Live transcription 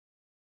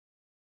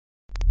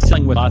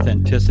selling with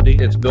authenticity.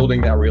 It's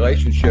building that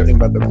relationship,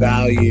 about the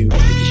value.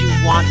 Because you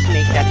want to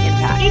make that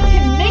impact. It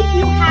can make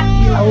you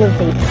happier.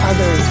 Elevate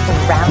others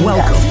around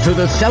Welcome us. to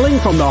the Selling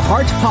from the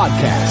Heart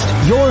podcast,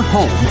 your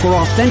home for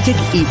authentic,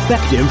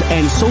 effective,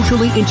 and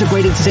socially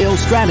integrated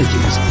sales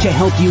strategies to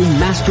help you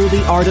master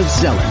the art of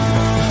selling.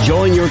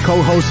 Join your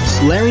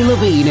co-hosts Larry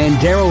Levine and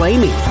Daryl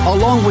Amy,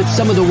 along with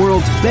some of the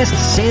world's best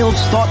sales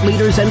thought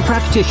leaders and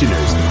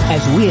practitioners,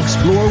 as we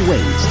explore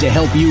ways to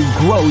help you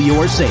grow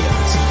your sales.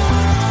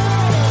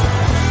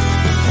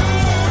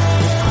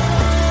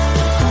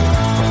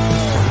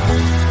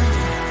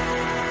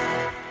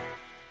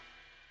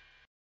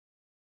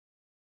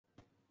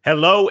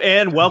 Hello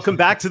and welcome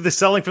back to the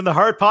Selling from the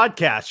Heart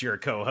podcast. Your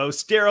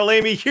co-host Daryl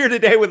Amy here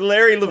today with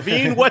Larry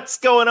Levine. What's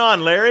going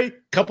on, Larry?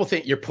 Couple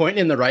things. You're pointing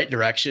in the right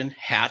direction.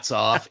 Hats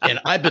off. And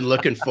I've been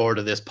looking forward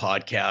to this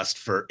podcast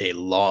for a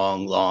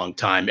long, long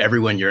time.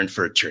 Everyone, you're in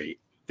for a treat.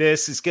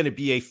 This is going to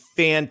be a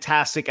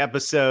fantastic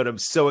episode. I'm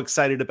so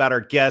excited about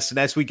our guests. And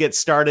as we get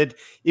started,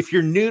 if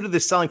you're new to the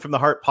Selling from the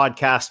Heart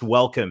podcast,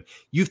 welcome.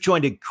 You've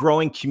joined a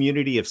growing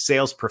community of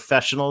sales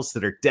professionals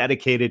that are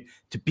dedicated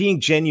to being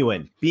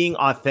genuine, being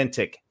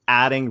authentic,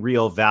 adding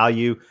real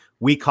value.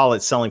 We call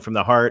it Selling from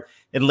the Heart.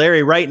 And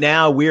Larry, right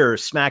now we're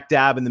smack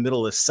dab in the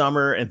middle of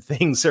summer and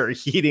things are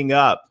heating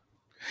up.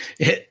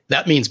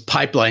 That means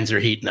pipelines are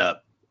heating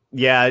up.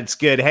 Yeah, it's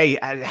good. Hey,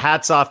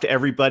 hats off to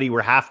everybody.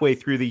 We're halfway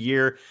through the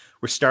year.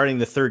 We're starting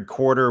the third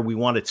quarter. We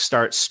want to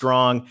start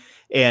strong.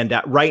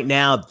 And right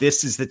now,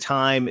 this is the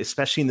time,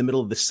 especially in the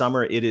middle of the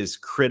summer, it is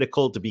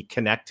critical to be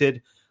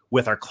connected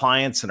with our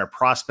clients and our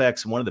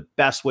prospects. And one of the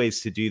best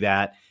ways to do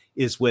that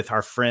is with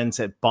our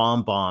friends at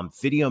BombBomb.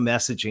 Video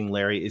messaging,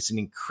 Larry, is an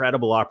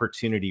incredible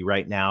opportunity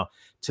right now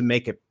to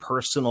make a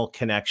personal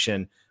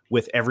connection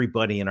with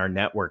everybody in our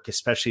network,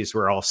 especially as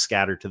we're all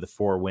scattered to the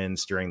four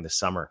winds during the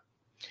summer.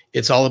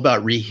 It's all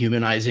about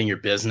rehumanizing your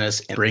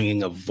business and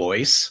bringing a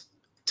voice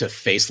to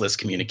faceless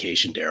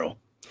communication, Daryl.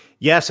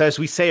 Yes, as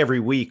we say every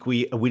week,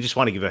 we just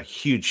want to give a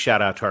huge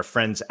shout out to our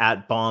friends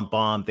at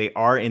BombBomb. They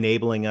are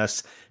enabling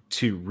us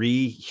to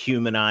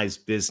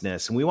rehumanize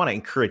business. And we want to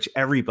encourage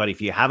everybody,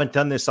 if you haven't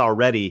done this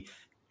already,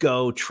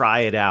 go try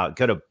it out.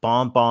 Go to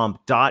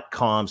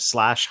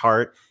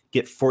bombbomb.com/heart,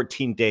 get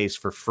 14 days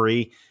for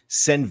free.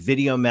 Send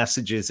video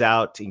messages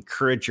out to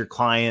encourage your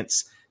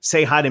clients.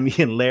 Say hi to me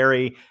and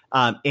Larry,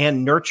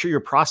 and nurture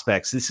your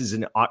prospects. This is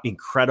an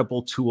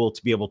incredible tool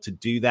to be able to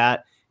do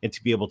that and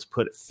to be able to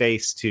put a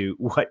face to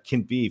what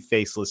can be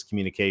faceless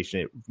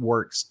communication. It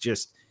works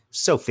just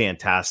so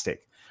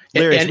fantastic.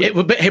 Larry,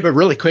 but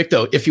really quick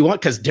though, if you want,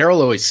 because Daryl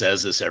always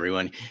says this,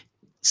 everyone,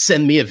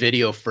 send me a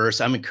video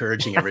first. I'm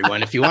encouraging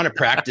everyone. If you want to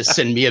practice,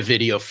 send me a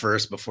video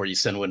first before you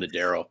send one to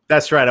Daryl.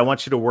 That's right. I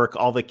want you to work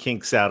all the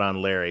kinks out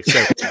on Larry.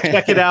 So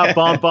check it out,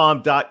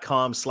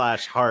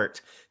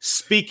 bombbomb.com/heart.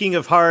 Speaking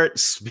of heart,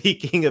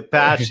 speaking of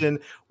passion,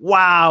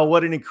 wow,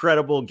 what an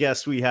incredible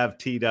guest we have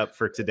teed up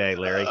for today,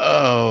 Larry.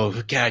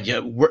 Oh, God. Yeah.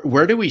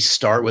 Where do we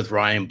start with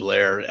Ryan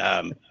Blair?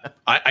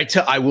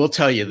 I will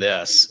tell you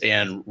this,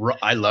 and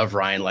I love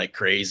Ryan like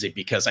crazy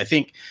because I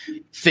think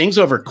things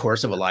over the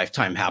course of a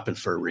lifetime happen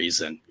for a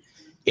reason.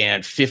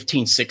 And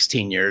 15,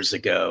 16 years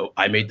ago,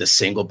 I made the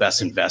single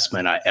best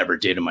investment I ever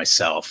did in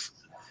myself.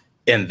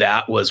 And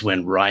that was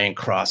when Ryan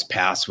crossed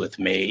paths with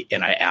me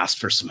and I asked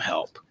for some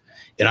help.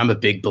 And I'm a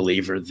big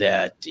believer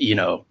that,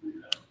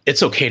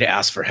 it's okay to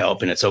ask for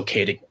help and it's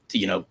okay to,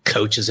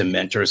 coaches and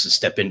mentors to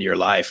step into your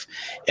life.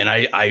 And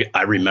I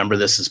remember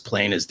this as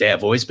plain as day.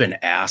 I've always been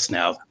asked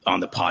now on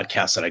the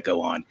podcast that I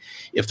go on,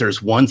 if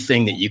there's one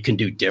thing that you can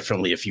do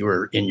differently, if you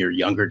were in your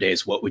younger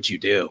days, what would you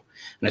do?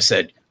 And I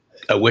said,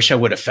 I wish I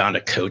would have found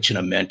a coach and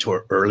a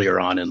mentor earlier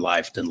on in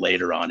life than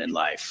later on in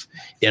life.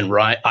 And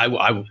Ryan,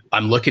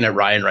 I'm looking at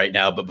Ryan right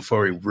now, but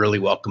before we really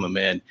welcome him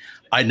in,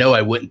 I know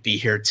I wouldn't be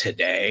here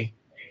today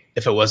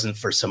if it wasn't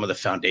for some of the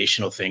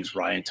foundational things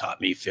Ryan taught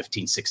me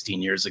 15,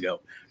 16 years ago.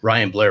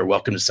 Ryan Blair,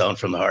 welcome to Selling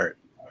from the Heart.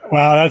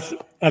 Wow,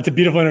 that's a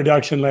beautiful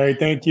introduction, Larry.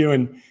 Thank you.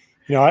 And,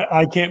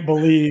 I can't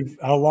believe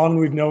how long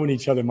we've known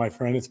each other, my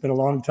friend. It's been a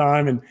long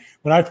time. And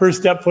when I first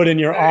stepped foot in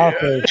your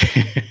office,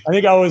 I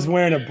think I was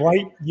wearing a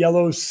bright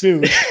yellow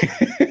suit.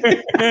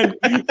 and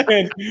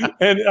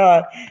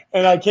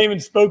I came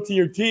and spoke to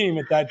your team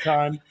at that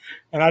time.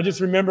 And I just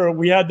remember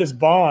we had this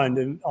bond,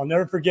 and I'll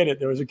never forget it.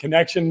 There was a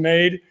connection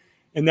made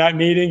in that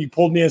meeting. You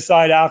pulled me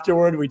aside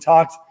afterward. We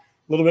talked a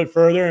little bit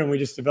further, and we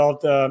just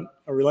developed a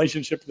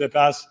relationship for the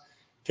past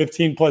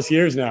 15 plus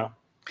years now.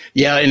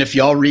 Yeah. And if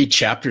y'all read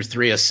chapter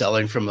 3 of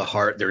Selling from the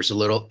Heart, there's a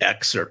little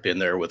excerpt in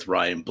there with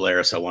Ryan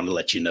Blair. So I want to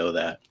let you know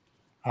that.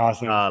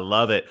 Awesome. I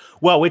love it.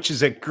 Well, which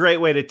is a great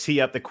way to tee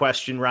up the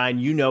question,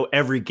 Ryan.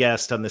 Every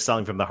guest on the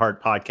Selling from the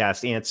Heart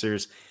podcast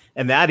answers,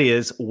 and that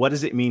is, what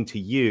does it mean to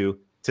you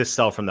to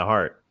sell from the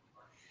heart?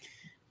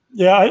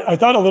 Yeah, I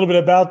thought a little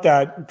bit about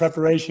that in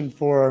preparation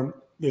for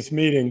this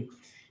meeting.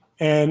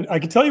 And I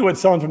can tell you what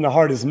selling from the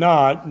heart is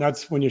not. And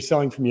that's when you're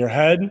selling from your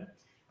head.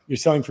 You're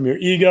selling from your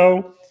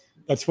ego.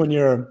 That's when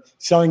you're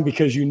selling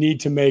because you need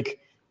to make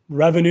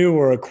revenue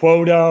or a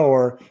quota,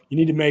 or you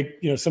need to make,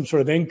 some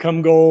sort of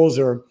income goals,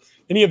 or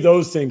any of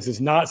those things is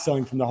not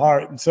selling from the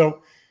heart. And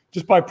so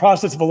just by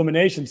process of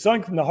elimination,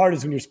 selling from the heart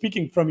is when you're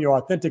speaking from your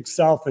authentic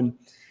self and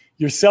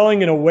you're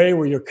selling in a way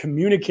where you're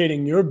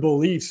communicating your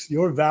beliefs,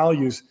 your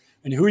values,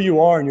 and who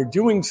you are. And you're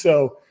doing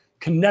so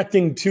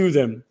connecting to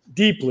them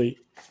deeply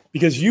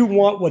because you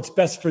want what's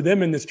best for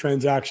them in this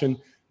transaction,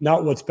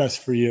 not what's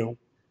best for you.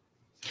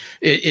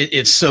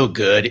 It's so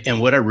good. And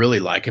what I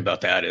really like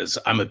about that is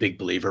I'm a big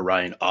believer,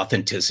 Ryan,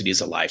 authenticity is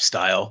a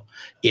lifestyle.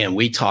 And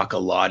we talk a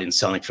lot in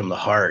Selling from the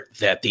Heart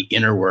that the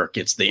inner work,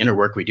 it's the inner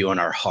work we do in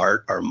our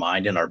heart, our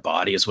mind, and our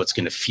body is what's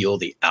going to fuel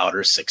the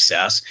outer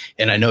success.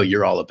 And I know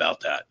you're all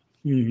about that.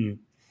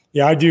 Mm-hmm.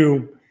 Yeah, I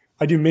do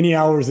many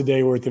hours a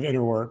day worth of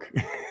inner work.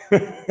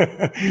 That's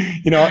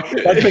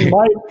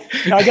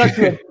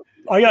been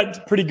I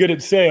got pretty good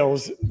at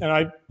sales, and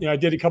I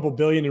did a couple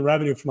billion in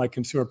revenue for my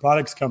consumer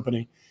products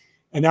company.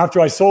 And after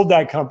I sold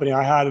that company,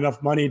 I had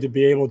enough money to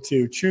be able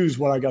to choose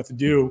what I got to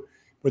do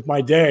with my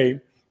day.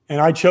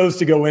 And I chose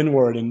to go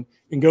inward and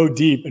go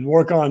deep and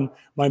work on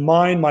my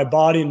mind, my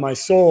body, and my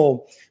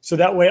soul. So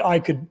that way I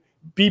could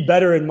be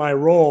better in my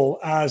role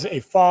as a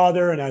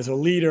father and as a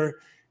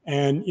leader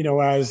and,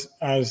 as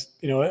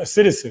a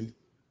citizen.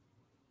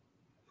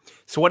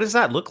 So what does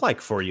that look like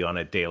for you on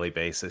a daily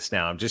basis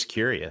now? I'm just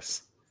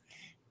curious.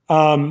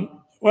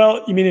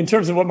 Well, you mean in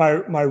terms of what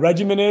my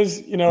regimen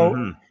is,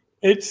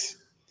 it's,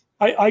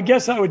 I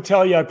guess I would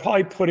tell you, I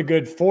probably put a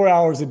good 4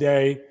 hours a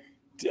day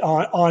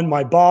on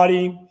my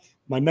body,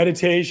 my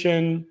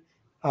meditation,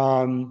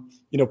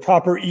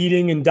 proper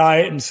eating and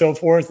diet and so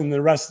forth. And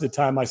the rest of the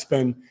time I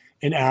spend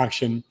in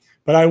action.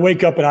 But I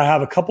wake up and I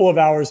have a couple of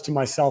hours to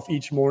myself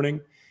each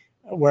morning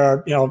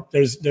where,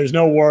 there's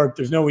no work,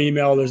 there's no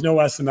email, there's no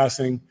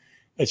SMSing.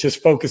 It's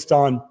just focused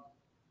on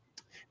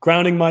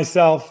grounding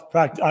myself.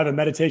 I have a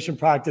meditation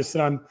practice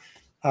that I'm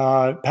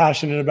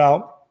passionate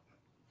about.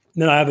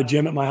 And then I have a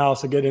gym at my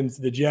house. I get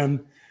into the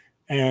gym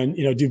and,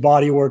 do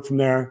body work from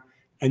there.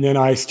 And then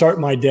I start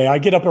my day. I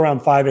get up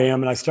around 5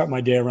 a.m. and I start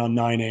my day around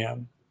 9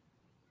 a.m.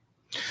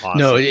 Awesome.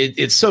 No,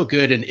 it's so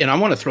good. And I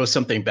want to throw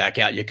something back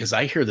at you because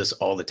I hear this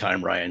all the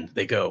time, Ryan.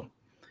 They go,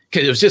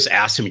 because it was just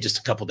asked to me just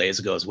a couple of days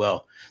ago as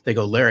well. They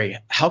go, Larry,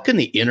 how can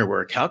me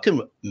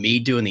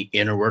doing the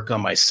inner work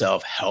on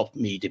myself help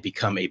me to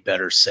become a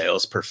better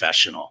sales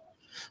professional?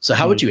 So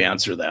how would you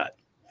answer that?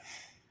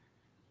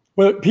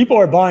 Well, people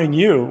are buying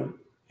you.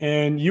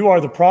 And you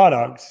are the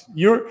product.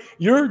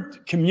 You're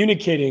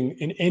communicating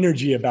an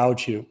energy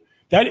about you.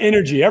 That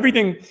energy,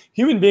 everything,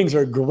 human beings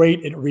are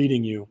great at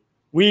reading you.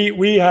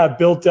 We have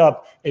built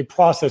up a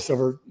process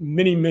over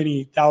many,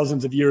 many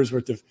thousands of years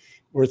worth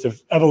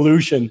of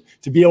evolution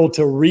to be able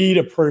to read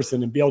a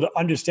person and be able to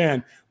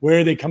understand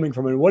where they're coming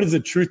from and what is the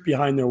truth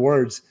behind their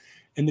words.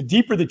 And the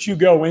deeper that you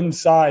go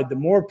inside, the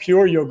more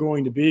pure you're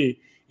going to be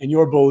in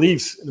your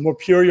beliefs, and the more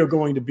pure you're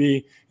going to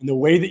be in the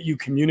way that you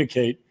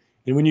communicate.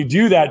 And when you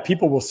do that,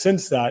 people will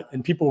sense that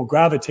and people will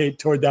gravitate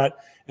toward that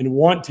and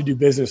want to do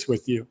business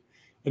with you.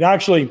 It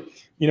actually,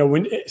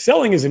 when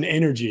selling is an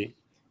energy,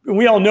 and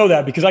we all know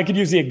that because I could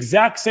use the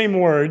exact same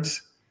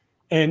words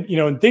and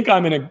think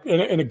I'm in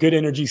a good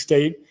energy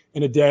state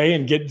in a day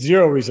and get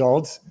zero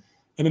results.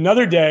 And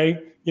another day,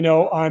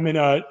 I'm in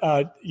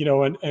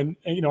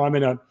I'm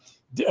in an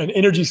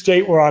energy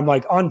state where I'm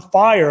like on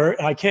fire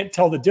and I can't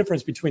tell the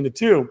difference between the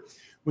two.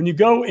 When you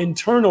go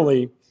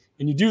internally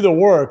and you do the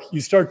work, you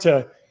start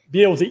to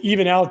be able to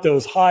even out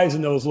those highs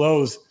and those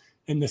lows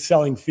in the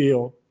selling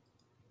field.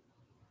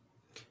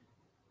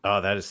 Oh,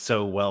 that is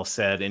so well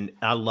said. And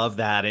I love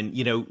that. And,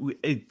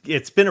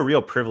 it's been a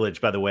real privilege,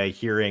 by the way,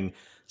 hearing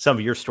some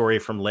of your story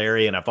from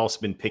Larry. And I've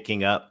also been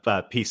picking up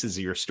pieces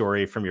of your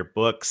story from your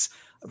books.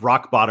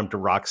 Rock Bottom to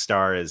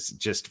Rockstar is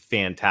just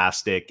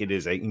fantastic. It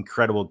is an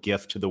incredible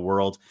gift to the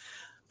world.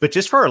 But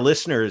just for our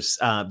listeners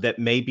that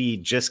may be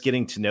just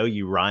getting to know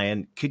you,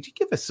 Ryan, could you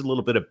give us a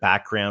little bit of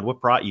background? What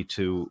brought you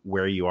to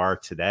where you are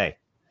today?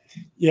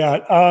 Yeah.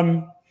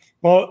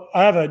 Well,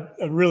 I have a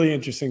really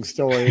interesting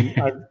story.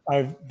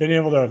 I've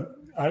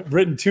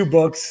written 2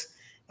 books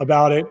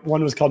about it.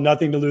 One was called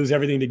Nothing to Lose,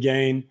 Everything to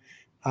Gain,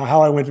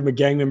 how I went from a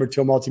gang member to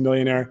a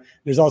multimillionaire.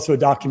 There's also a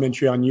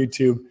documentary on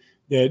YouTube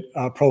that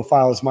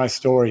profiles my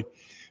story.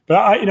 But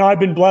I've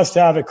been blessed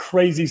to have a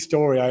crazy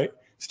story. I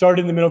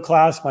started in the middle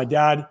class. My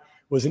dad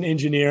was an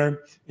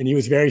engineer and he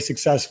was very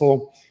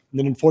successful. And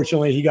then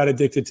unfortunately he got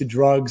addicted to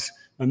drugs.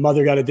 My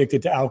mother got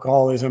addicted to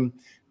alcoholism.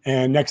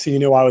 And next thing you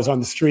know, I was on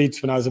the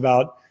streets when I was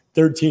about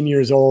 13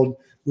 years old,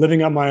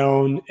 living on my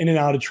own, in and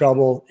out of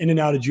trouble, in and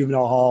out of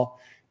juvenile hall,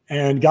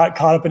 and got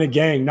caught up in a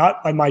gang,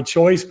 not by my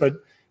choice, but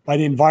by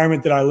the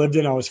environment that I lived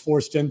in. I was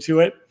forced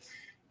into it.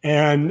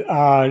 And,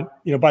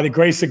 by the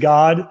grace of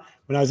God,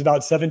 when I was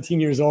about 17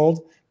 years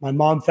old, my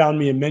mom found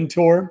me a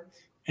mentor.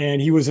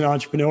 And he was an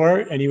entrepreneur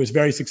and he was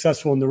very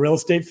successful in the real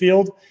estate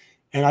field.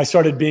 And I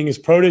started being his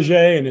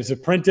protege and his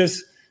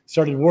apprentice,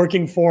 started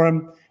working for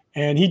him.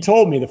 And he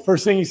told me, the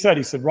first thing he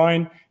said,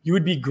 Ryan, you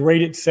would be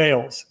great at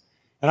sales.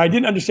 And I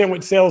didn't understand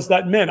what sales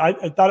that meant. I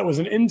thought it was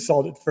an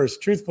insult at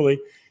first, truthfully.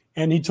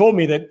 And he told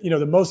me that,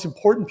 the most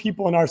important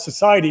people in our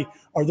society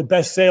are the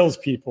best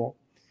salespeople.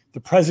 The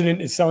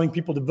president is selling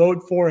people to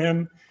vote for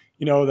him.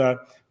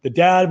 The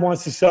dad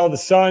wants to sell the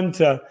son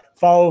to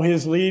follow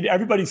his lead.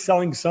 Everybody's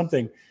selling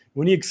something.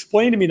 When he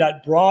explained to me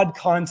that broad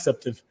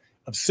concept of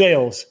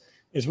sales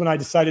is when I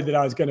decided that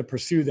I was going to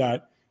pursue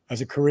that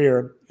as a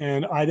career.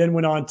 And I then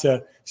went on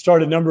to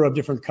start a number of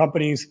different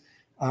companies.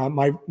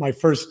 My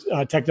first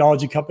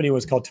technology company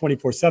was called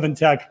 24/7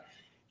 Tech.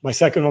 My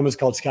second one was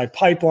called Sky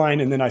Pipeline.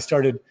 And then I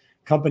started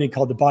a company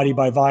called the Body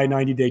by Vi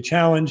 90-Day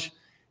Challenge.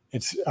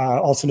 It's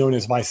also known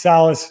as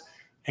Visalis.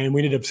 And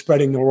we ended up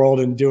spreading the world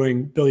and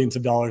doing billions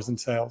of dollars in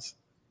sales.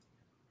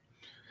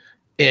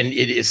 And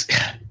it is,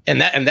 and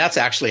that's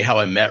actually how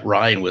I met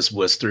Ryan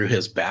was through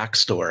his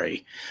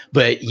backstory.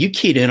 But you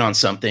keyed in on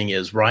something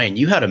is, Ryan,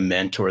 you had a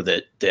mentor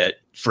that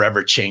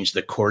forever changed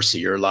the course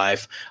of your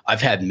life.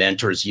 I've had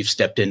mentors. You've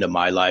stepped into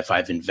my life.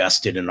 I've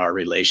invested in our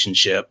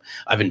relationship.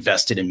 I've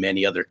invested in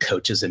many other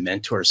coaches and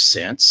mentors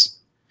since.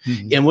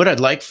 Mm-hmm. And what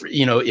I'd like for,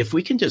 if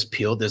we can just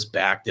peel this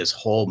back, this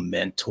whole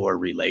mentor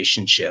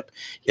relationship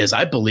is,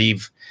 I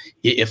believe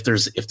if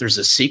there's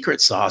a secret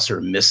sauce or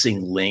a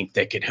missing link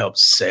that could help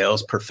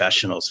sales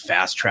professionals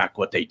fast track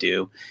what they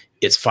do,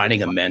 it's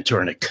finding a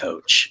mentor and a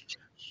coach.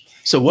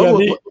 So go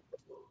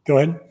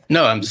ahead.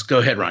 No, go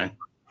ahead, Ryan.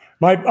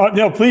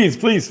 No, please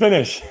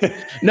finish.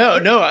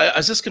 No, I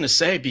was just going to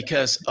say,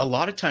 because a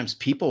lot of times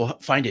people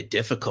find it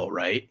difficult,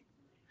 right?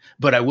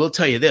 But I will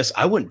tell you this,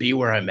 I wouldn't be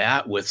where I'm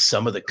at with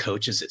some of the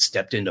coaches that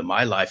stepped into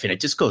my life. And it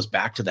just goes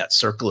back to that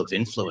circle of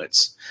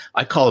influence.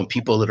 I call them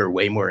people that are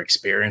way more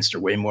experienced or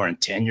way more in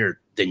tenure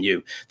than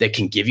you, that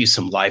can give you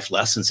some life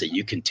lessons that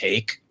you can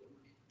take.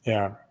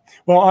 Yeah.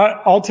 Well,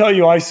 I'll tell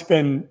you, I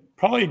spend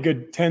probably a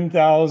good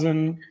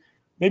 $10,000,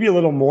 maybe a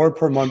little more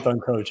per month on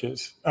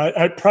coaches.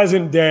 At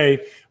present day,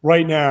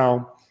 right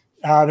now,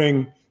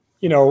 having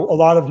a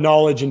lot of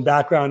knowledge and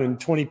background and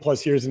 20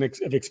 plus years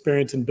of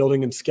experience in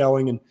building and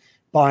scaling and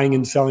buying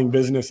and selling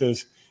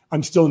businesses,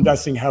 I'm still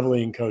investing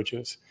heavily in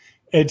coaches.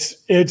 It's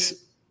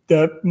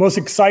the most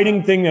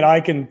exciting thing that I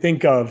can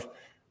think of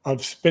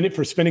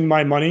spending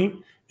my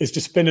money is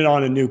to spend it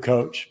on a new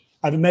coach.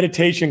 I have a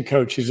meditation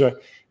coach who's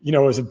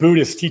as a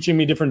Buddhist, teaching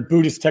me different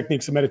Buddhist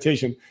techniques of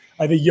meditation.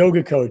 I have a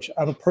yoga coach.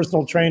 I have a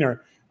personal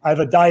trainer. I have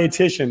a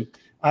dietitian.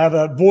 I have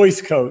a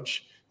voice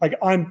coach. Like,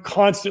 I'm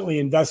constantly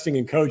investing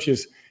in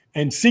coaches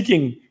and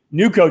seeking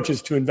new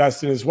coaches to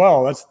invest in as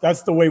well.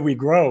 That's the way we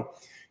grow.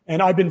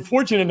 And I've been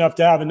fortunate enough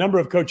to have a number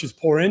of coaches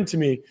pour into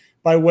me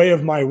by way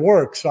of my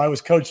work. So I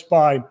was coached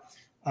by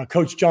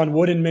Coach John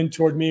Wooden,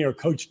 mentored me, or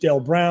Coach Dale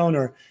Brown,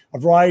 or a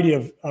variety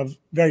of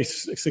very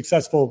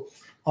successful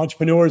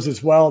entrepreneurs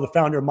as well. The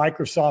founder of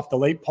Microsoft, the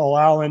late Paul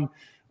Allen,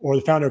 or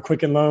the founder of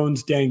Quicken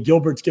Loans, Dan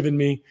Gilbert's given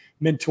me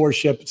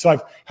mentorship. So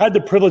I've had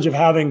the privilege of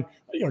having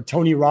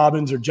Tony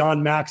Robbins or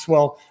John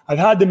Maxwell. I've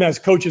had them as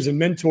coaches and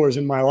mentors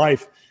in my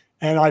life.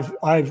 And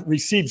I've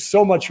received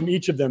so much from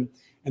each of them.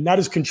 And that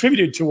has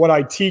contributed to what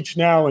I teach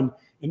now and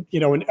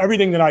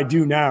everything that I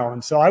do now.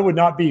 And so I would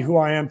not be who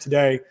I am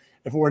today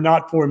if it were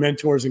not for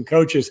mentors and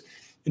coaches.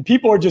 And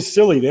people are just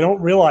silly. They don't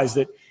realize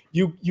that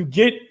you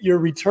get your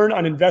return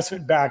on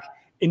investment back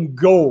in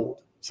gold.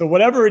 So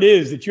whatever it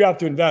is that you have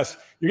to invest,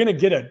 you're going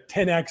to get a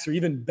 10x or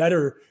even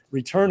better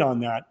return on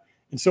that.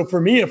 And so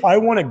for me, if I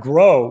want to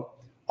grow,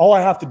 all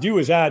I have to do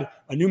is add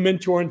a new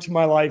mentor into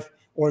my life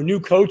or a new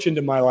coach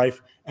into my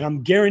life, and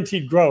I'm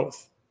guaranteed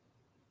growth.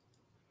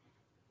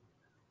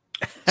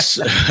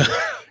 So,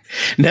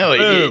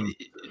 no,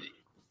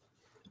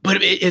 but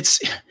it's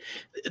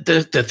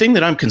the thing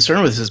that I'm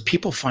concerned with is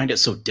people find it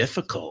so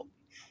difficult.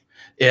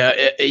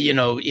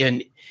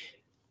 And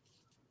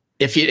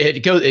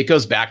it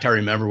goes back to, I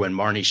remember when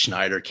Marnie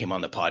Schneider came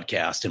on the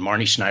podcast, and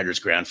Marnie Schneider's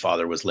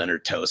grandfather was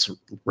Leonard Tost.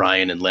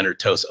 Ryan and Leonard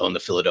Tost owned the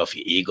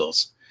Philadelphia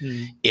Eagles.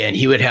 And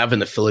he would have in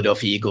the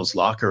Philadelphia Eagles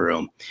locker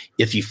room,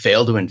 if you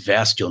fail to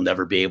invest, you'll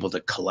never be able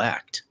to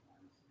collect.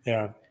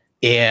 Yeah.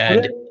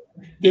 And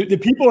the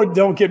people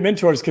don't get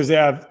mentors because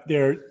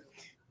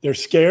they're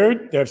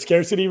scared. They have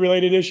scarcity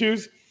related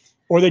issues,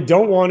 or they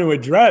don't want to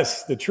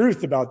address the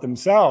truth about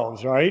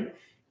themselves. Right.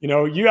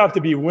 You have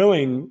to be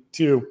willing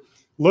to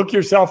look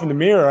yourself in the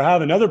mirror or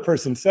have another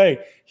person say,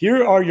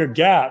 here are your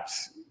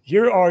gaps.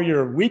 Here are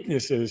your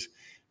weaknesses.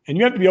 And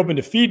you have to be open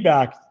to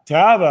feedback to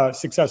have a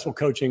successful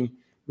coaching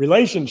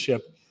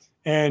relationship.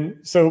 And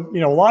so,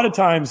 a lot of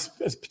times,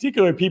 as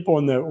particular people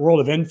in the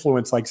world of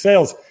influence like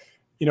sales,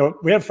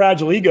 we have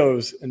fragile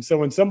egos. And so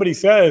when somebody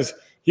says,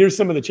 here's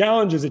some of the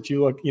challenges that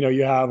you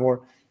have,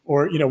 or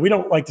we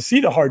don't like to see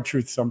the hard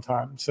truth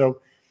sometimes.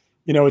 So,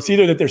 it's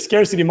either that they're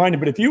scarcity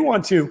minded, but if you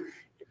want to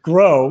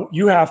grow,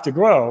 you have to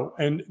grow.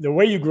 And the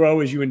way you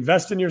grow is you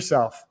invest in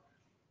yourself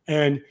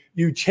and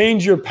you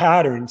change your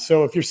pattern.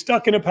 So if you're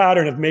stuck in a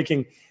pattern of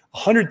making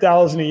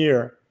 $100,000 a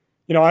year,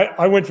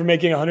 I went from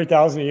making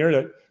 $100,000 a year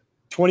to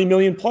 20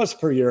 million plus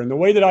per year. And the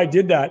way that I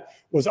did that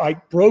was I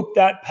broke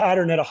that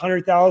pattern at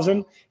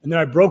 100,000, and then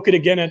I broke it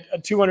again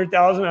at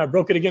 200,000, and I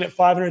broke it again at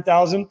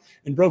 500,000,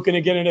 and broke it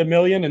again at $1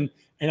 million,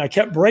 and I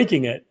kept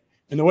breaking it.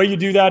 And the way you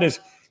do that is,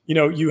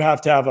 you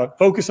have to have a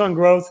focus on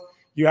growth.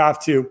 You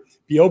have to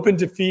be open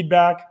to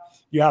feedback.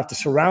 You have to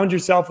surround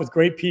yourself with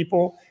great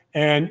people,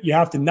 and you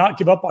have to not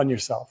give up on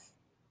yourself.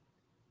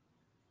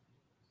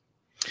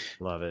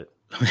 Love it.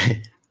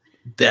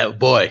 That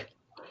boy.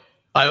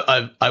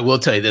 I will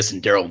tell you this,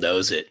 and Daryl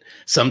knows it.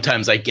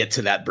 Sometimes I get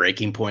to that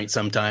breaking point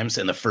sometimes,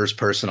 and the first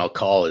person I'll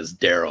call is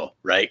Daryl,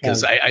 right?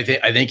 Because I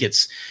think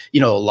it's, a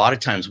lot of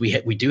times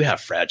we do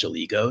have fragile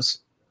egos.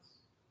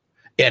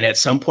 And at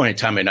some point in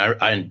time,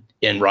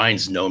 and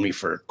Ryan's known me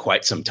for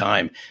quite some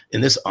time, in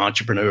this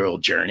entrepreneurial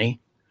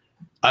journey,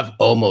 I've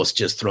almost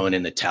just thrown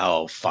in the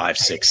towel 5,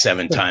 6,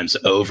 7 times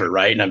over,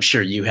 right? And I'm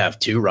sure you have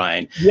too,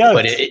 Ryan. Yes.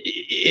 But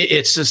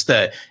it's just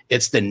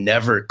the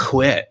never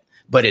quit.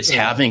 But it's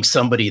having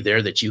somebody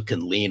there that you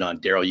can lean on.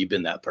 Daryl, you've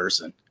been that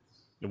person.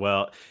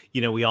 Well,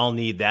 we all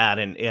need that.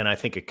 And I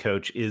think a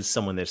coach is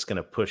someone that's going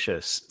to push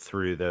us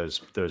through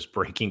those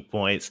breaking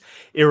points.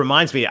 It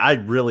reminds me, I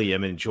really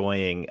am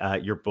enjoying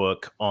your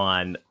book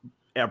on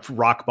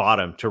rock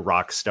bottom to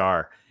rock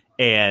star.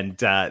 And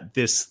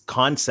this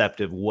concept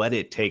of what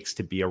it takes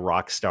to be a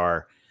rock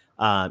star.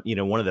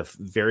 One of the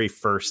very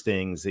first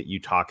things that you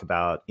talk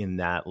about in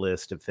that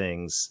list of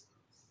things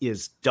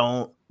is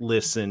don't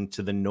listen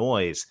to the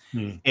noise.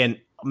 And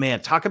man,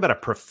 talk about a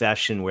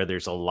profession where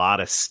there's a lot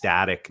of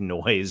static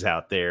noise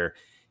out there.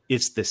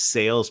 It's the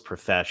sales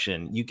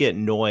profession. You get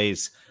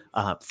noise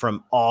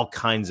from all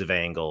kinds of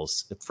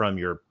angles, from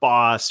your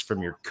boss,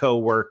 from your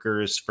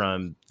coworkers,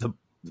 from the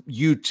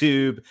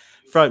YouTube,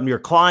 from your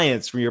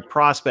clients, from your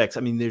prospects.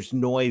 I mean, there's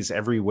noise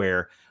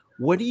everywhere.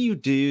 What do you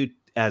do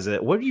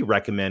what do you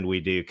recommend we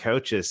do,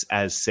 coaches,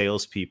 as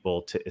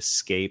salespeople, to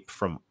escape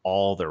from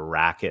all the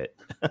racket?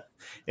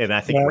 And I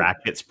think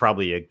racket's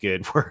probably a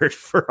good word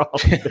for all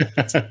of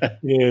it.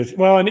 It is.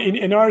 Well,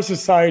 in our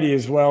society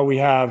as well, we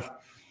have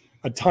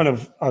a ton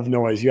of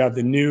noise. You have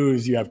the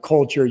news, you have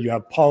culture, you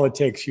have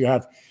politics, you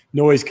have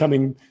noise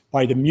coming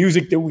by the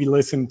music that we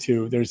listen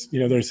to. There's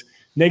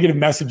negative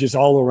messages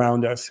all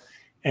around us.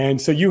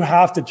 And so you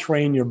have to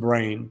train your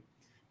brain.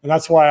 And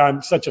that's why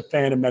I'm such a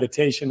fan of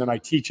meditation, and I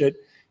teach it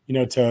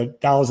to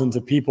thousands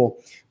of people,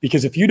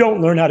 because if you don't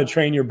learn how to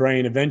train your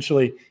brain,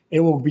 eventually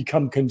it will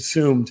become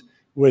consumed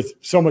with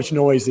so much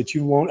noise that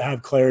you won't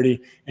have clarity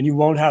and you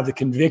won't have the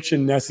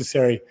conviction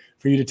necessary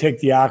for you to take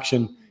the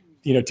action,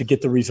 to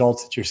get the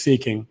results that you're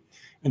seeking.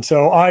 And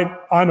so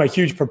I'm a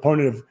huge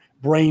proponent of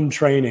brain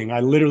training. I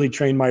literally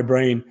train my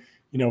brain,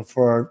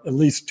 for at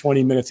least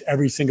 20 minutes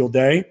every single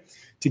day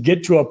to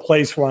get to a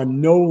place where I'm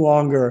no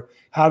longer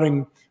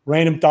having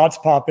random thoughts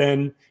pop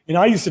in. And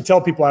I used to tell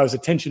people I was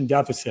attention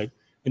deficit.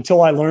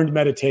 Until I learned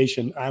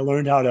meditation, I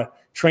learned how to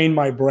train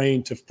my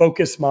brain to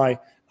focus my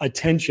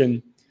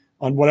attention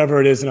on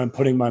whatever it is that I'm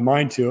putting my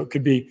mind to. It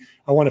could be,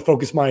 I want to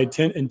focus my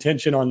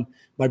intention on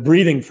my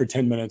breathing for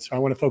 10 minutes. Or I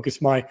want to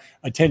focus my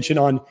attention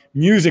on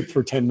music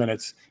for 10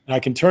 minutes. And I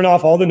can turn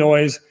off all the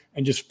noise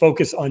and just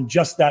focus on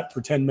just that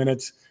for 10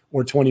 minutes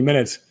or 20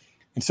 minutes.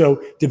 And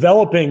so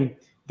developing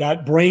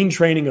that brain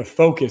training of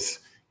focus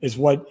is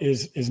what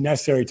is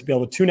necessary to be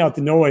able to tune out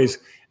the noise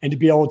and to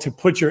be able to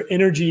put your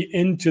energy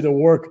into the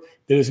work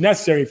that is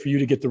necessary for you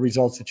to get the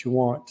results that you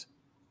want.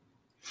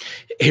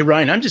 Hey,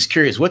 Ryan, I'm just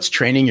curious, what's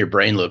training your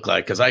brain look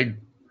like? Because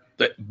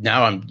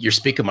you're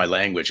speaking my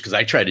language, because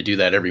I try to do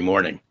that every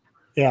morning.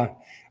 Yeah.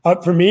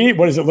 For me,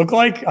 what does it look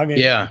like? I mean,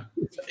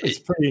 it's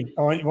pretty.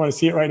 You want to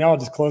see it right now? I'll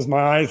just close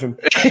my eyes and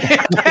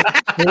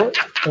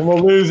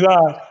we'll lose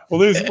about 10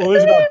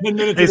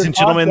 minutes. Ladies and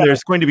gentlemen,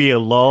 there's going to be a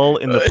lull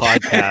in the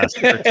podcast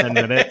for 10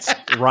 minutes.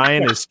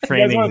 Ryan is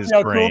training his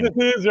brain. How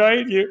cool this is,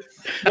 right?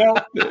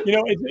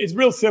 It's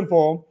real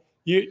simple.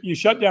 You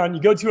shut down.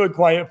 You go to a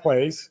quiet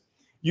place.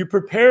 You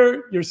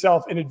prepare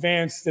yourself in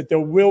advance that there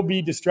will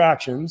be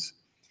distractions.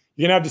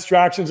 You're gonna have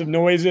distractions of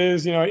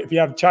noises. If you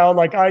have a child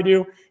like I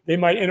do, they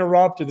might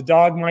interrupt, or the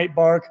dog might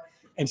bark.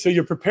 And so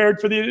you're prepared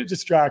for the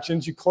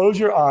distractions. You close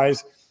your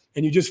eyes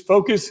and you just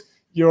focus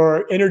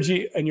your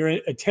energy and your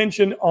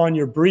attention on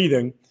your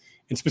breathing,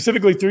 and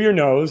specifically through your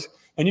nose.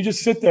 And you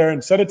just sit there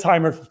and set a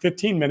timer for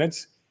 15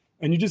 minutes.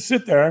 And you just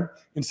sit there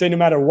and say, no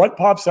matter what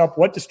pops up,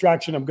 what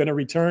distraction, I'm going to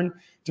return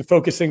to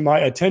focusing my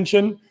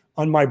attention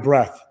on my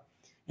breath.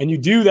 And you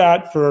do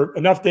that for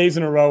enough days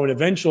in a row, and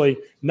eventually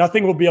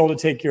nothing will be able to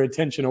take your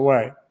attention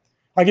away.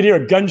 I could hear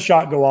a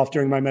gunshot go off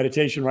during my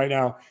meditation right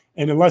now.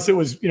 And unless it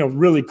was,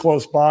 really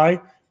close by,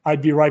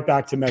 I'd be right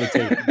back to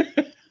meditation.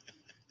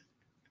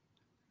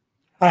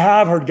 I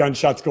have heard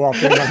gunshots go off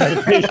during my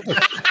meditation.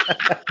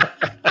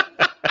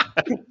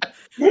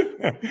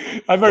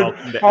 I've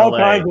heard all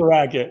kinds of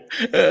racket.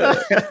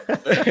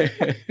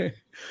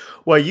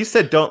 Well, you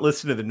said don't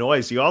listen to the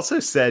noise. You also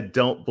said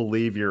don't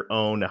believe your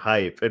own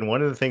hype. And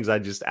one of the things I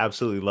just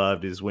absolutely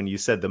loved is when you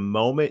said the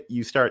moment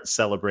you start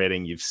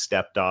celebrating, you've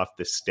stepped off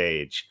the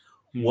stage.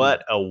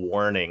 What a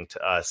warning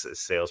to us as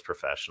sales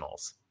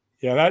professionals.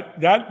 Yeah,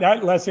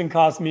 that lesson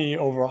cost me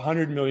over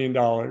 $100 million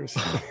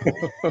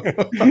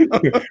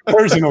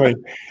personally.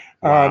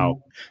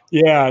 Wow.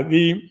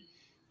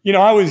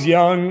 I was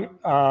young.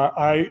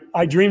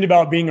 I dreamed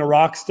about being a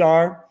rock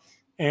star,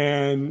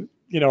 and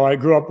I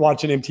grew up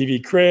watching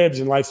MTV Cribs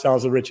and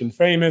Lifestyles of Rich and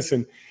Famous,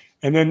 and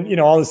then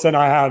all of a sudden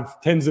I have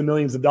tens of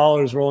millions of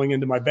dollars rolling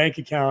into my bank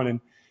account, and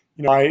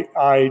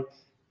I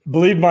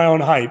believed my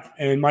own hype,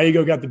 and my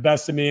ego got the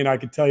best of me. And I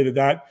could tell you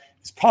that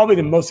is probably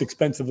the most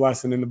expensive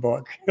lesson in the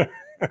book.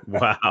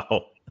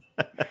 Wow.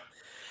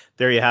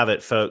 There you have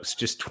it, folks.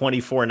 Just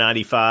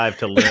 $24.95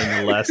 to learn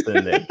the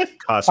lesson that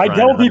costs. I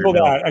tell people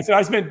that. I said,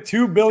 I spent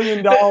 $2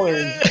 billion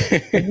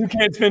and you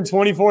can't spend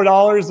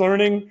 $24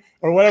 learning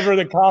or whatever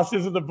the cost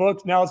is of the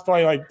book. Now it's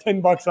probably like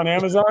 $10 on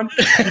Amazon.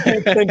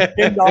 You can't spend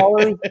 $10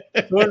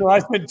 to learn when I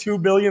spent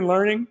 $2 billion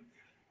learning.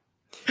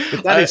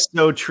 But that is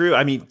so true.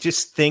 I mean,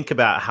 just think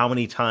about how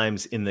many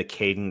times in the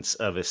cadence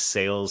of a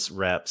sales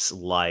rep's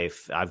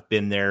life I've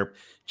been there,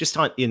 just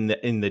in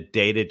the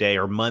day-to-day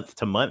or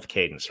month-to-month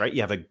cadence, right?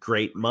 You have a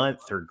great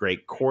month or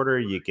great quarter,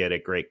 you get a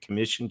great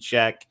commission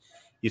check,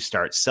 you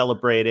start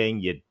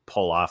celebrating, you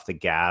pull off the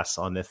gas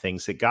on the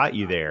things that got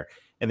you there.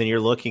 And then you're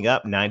looking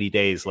up 90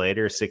 days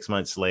later, 6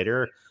 months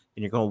later,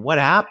 and you're going, what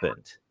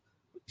happened?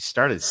 You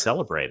started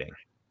celebrating.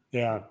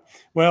 Yeah.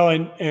 Well,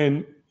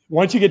 and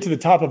once you get to the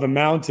top of a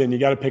mountain, you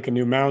got to pick a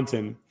new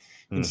mountain.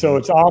 And so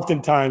it's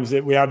oftentimes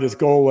that we have this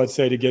goal, let's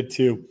say, to get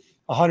to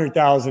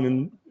 100,000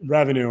 in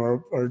revenue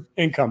or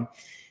income.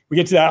 We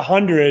get to that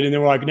 100 and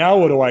then we're like, now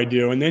what do I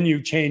do? And then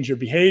you change your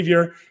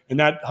behavior and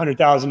that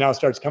 100,000 now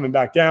starts coming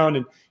back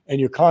down and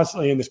you're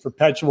constantly in this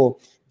perpetual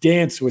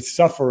dance with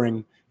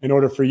suffering in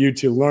order for you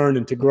to learn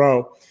and to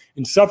grow.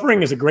 And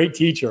suffering is a great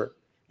teacher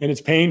and it's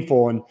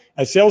painful. And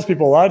as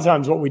salespeople, a lot of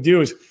times what we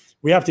do is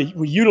we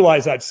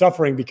utilize that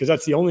suffering because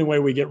that's the only way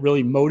we get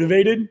really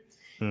motivated.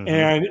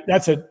 And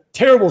that's a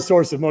terrible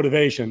source of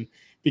motivation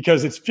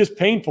because it's just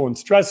painful and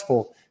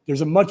stressful.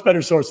 There's a much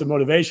better source of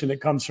motivation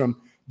that comes from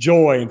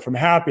joy and from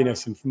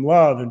happiness and from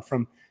love and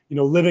from,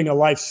 living a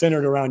life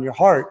centered around your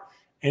heart.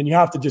 And you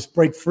have to just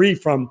break free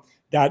from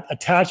that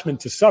attachment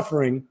to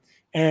suffering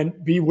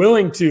and be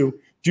willing to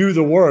do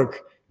the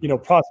work,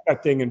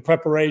 prospecting and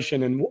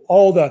preparation and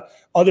all the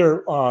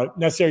other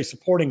necessary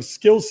supporting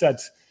skill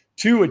sets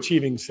to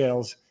achieving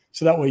sales.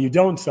 So that way you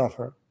don't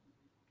suffer.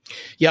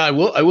 Yeah, I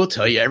will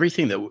tell you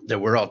everything that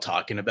we're all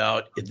talking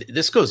about.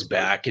 This goes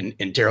back, and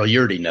Daryl, you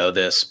already know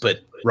this, but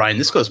Ryan,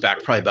 this goes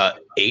back probably about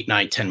 8,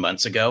 9, 10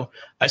 months ago.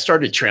 I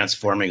started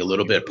transforming a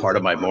little bit part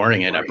of my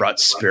morning, and I brought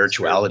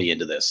spirituality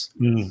into this.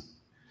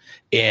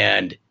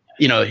 And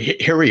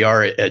here we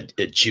are,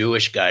 a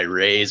Jewish guy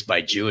raised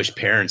by Jewish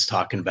parents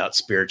talking about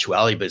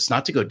spirituality, but it's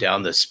not to go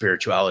down the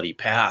spirituality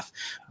path.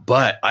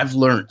 But I've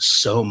learned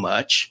so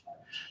much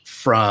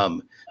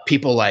from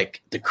people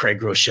like the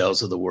Craig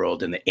Rochelles of the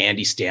world and the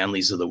Andy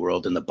Stanleys of the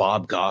world and the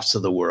Bob Goffs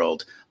of the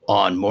world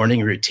on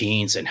morning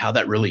routines and how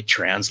that really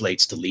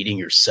translates to leading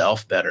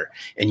yourself better.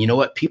 And you know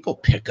what? People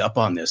pick up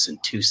on this in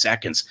 2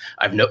 seconds.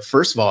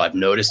 First of all, I've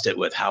noticed it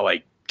with how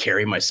I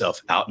carry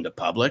myself out into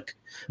public,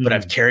 but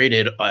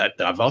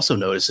I've also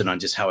noticed it on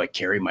just how I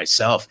carry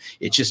myself.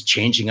 It's just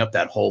changing up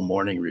that whole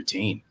morning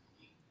routine.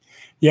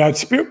 Yeah.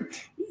 It's,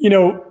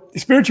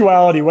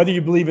 spirituality, whether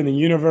you believe in the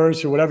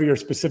universe or whatever your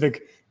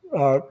specific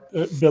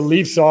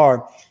beliefs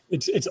are,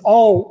 it's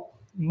all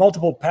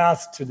multiple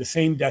paths to the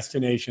same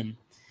destination.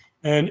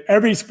 And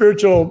every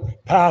spiritual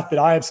path that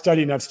I have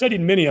studied, and I've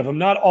studied many of them,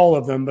 not all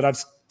of them, but I've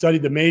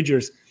studied the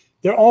majors,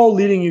 they're all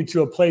leading you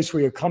to a place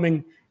where you're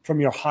coming from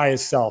your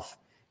highest self,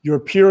 your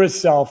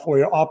purest self, where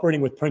you're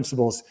operating with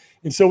principles.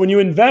 And so when you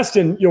invest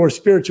in your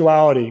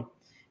spirituality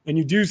and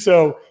you do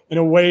so in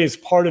a way as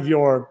part of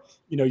your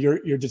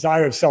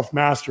desire of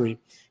self-mastery,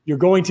 you're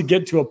going to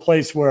get to a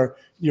place where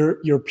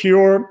you're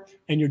pure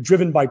and you're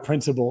driven by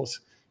principles.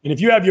 And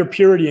if you have your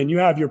purity and you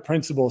have your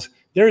principles,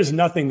 there is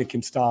nothing that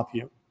can stop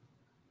you.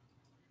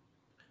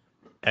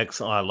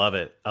 Excellent.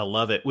 I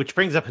love it. Which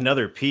brings up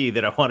another P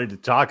that I wanted to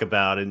talk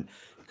about. And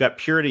you've got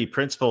purity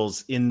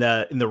principles in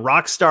the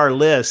Rockstar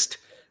list.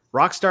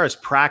 Rockstar is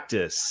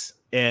practice.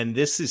 And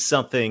this is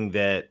something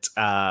that,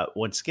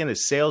 once again,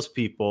 as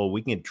salespeople,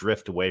 we can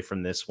drift away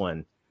from this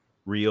one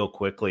real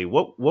quickly.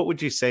 What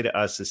would you say to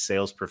us as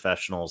sales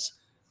professionals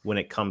when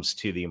it comes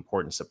to the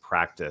importance of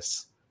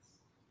practice?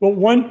 Well,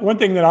 one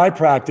thing that I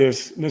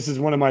practice, and this is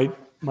one of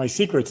my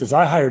secrets, is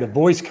I hired a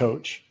voice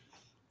coach.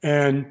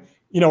 And,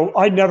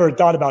 I never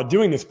thought about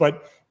doing this,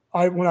 but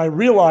when I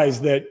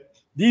realized that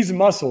these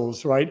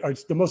muscles, right, are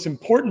the most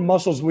important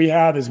muscles we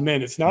have as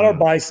men. It's not our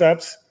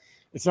biceps.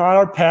 It's not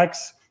our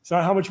pecs. It's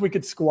not how much we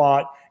could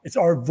squat. It's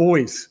our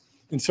voice.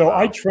 And so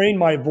I train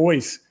my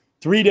voice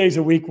 3 days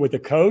a week with a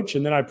coach,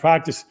 and then I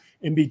practice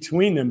in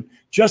between them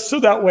just so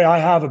that way I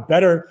have a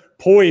better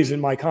poise in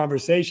my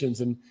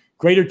conversations and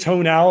greater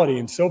tonality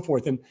and so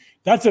forth. And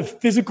that's a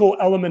physical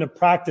element of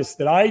practice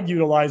that I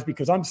utilize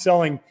because I'm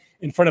selling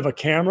in front of a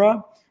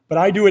camera, but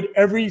I do it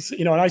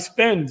and I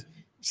spend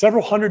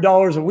several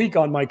 $100s a week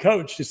on my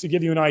coach, just to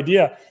give you an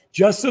idea,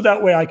 just so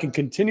that way I can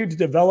continue to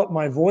develop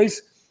my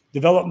voice,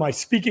 develop my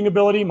speaking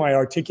ability, my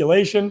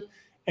articulation,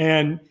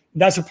 and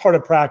that's a part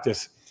of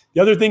practice.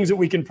 The other things that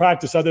we can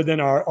practice other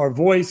than our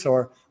voice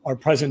or our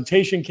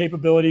presentation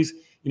capabilities,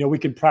 we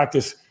can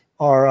practice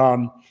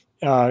our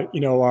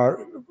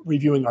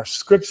reviewing our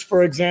scripts,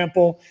 for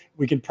example.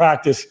 We can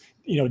practice,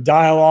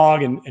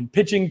 dialogue and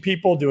pitching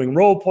people, doing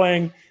role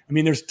playing. I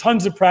mean, there's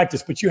tons of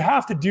practice, but you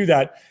have to do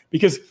that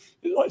because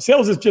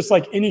Sales is just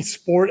like any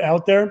sport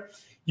out there.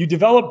 You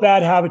develop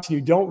bad habits and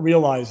you don't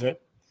realize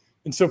it.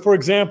 And so, for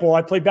example,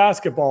 I play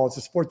basketball. It's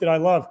a sport that I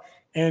love.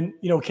 And,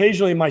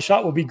 occasionally my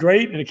shot will be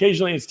great and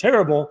occasionally it's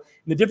terrible.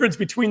 And the difference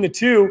between the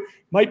two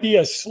might be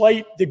a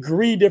slight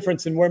degree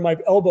difference in where my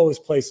elbow is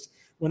placed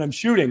when I'm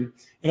shooting.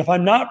 And if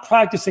I'm not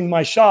practicing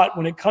my shot,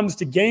 when it comes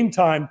to game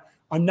time,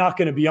 I'm not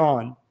going to be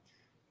on.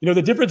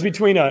 The difference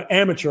between an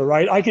amateur,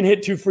 right? I can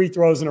hit 2 free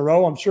throws in a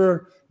row. I'm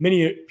sure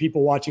many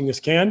people watching this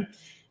can.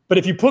 But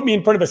if you put me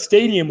in front of a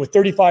stadium with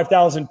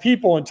 35,000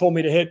 people and told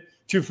me to hit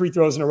 2 free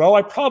throws in a row,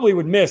 I probably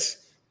would miss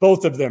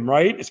both of them,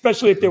 right?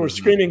 Especially if they were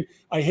screaming,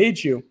 "I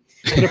hate you."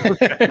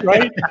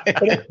 Right?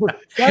 But a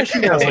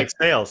professional, sounds like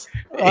sales,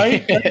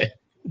 right?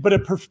 But a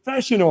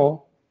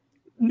professional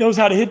knows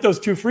how to hit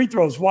those 2 free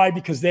throws. Why?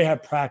 Because they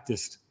have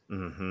practiced.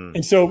 Mm-hmm.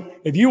 And so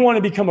if you want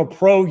to become a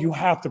pro, you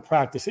have to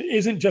practice. It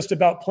isn't just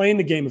about playing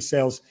the game of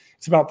sales.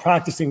 It's about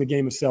practicing the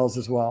game of sales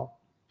as well.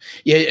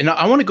 Yeah. And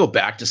I want to go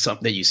back to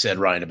something that you said,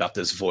 Ryan, about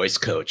this voice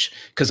coach,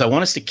 because I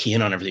want us to key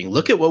in on everything.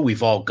 Look at what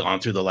we've all gone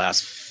through the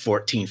last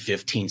 14,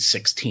 15,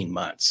 16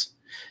 months.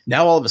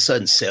 Now, all of a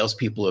sudden,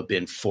 salespeople have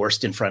been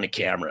forced in front of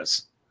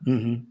cameras.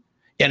 Mm-hmm.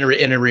 And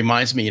it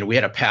reminds me, we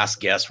had a past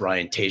guest,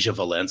 Ryan, Tasia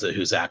Valenza,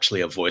 who's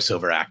actually a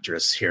voiceover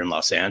actress here in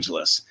Los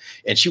Angeles.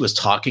 And she was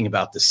talking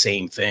about the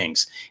same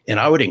things. And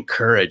I would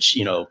encourage,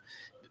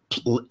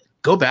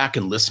 go back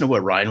and listen to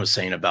what Ryan was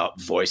saying about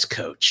voice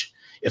coach.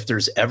 If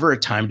there's ever a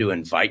time to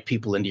invite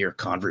people into your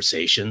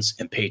conversations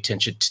and pay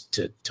attention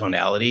to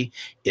tonality,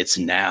 it's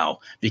now.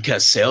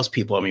 Because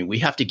salespeople, we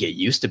have to get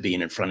used to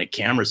being in front of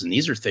cameras. And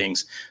these are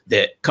things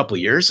that a couple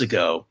of years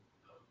ago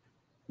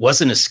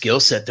wasn't a skill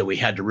set that we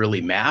had to really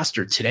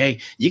master. Today,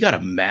 you got to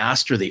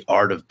master the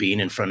art of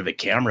being in front of a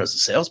camera as a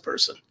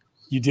salesperson.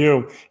 You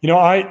do.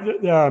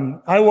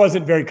 I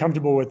wasn't very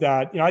comfortable with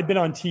that. I'd been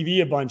on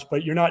TV a bunch,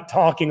 but you're not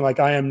talking like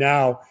I am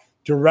now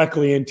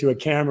directly into a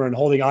camera and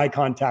holding eye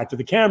contact with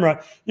the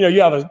camera.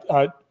 You have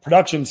a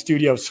production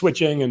studio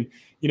switching and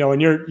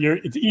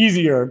it's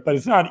easier, but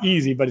it's not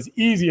easy, but it's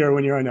easier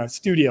when you're in a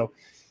studio.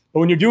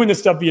 But when you're doing this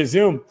stuff via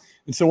Zoom.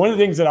 And so one of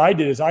the things that I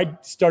did is I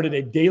started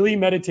a daily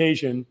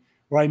meditation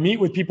where I meet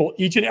with people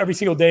each and every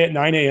single day at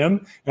 9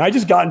 a.m. And I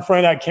just got in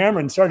front of that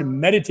camera and started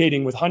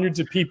meditating with hundreds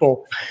of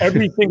people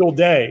every single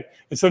day.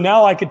 And so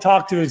now I could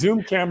talk to a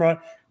Zoom camera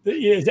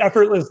as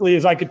effortlessly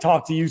as I could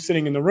talk to you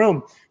sitting in the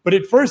room. But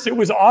at first it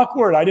was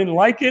awkward. I didn't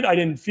like it. I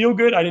didn't feel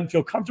good. I didn't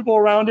feel comfortable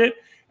around it.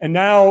 And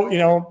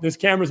now, this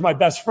camera is my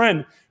best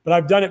friend, but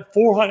I've done it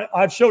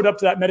I've showed up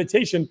to that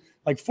meditation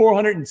like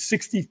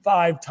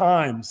 465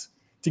 times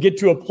to get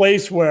to a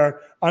place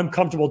where I'm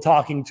comfortable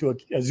talking to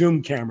a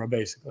Zoom camera,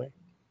 basically.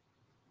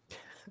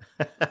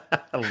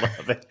 I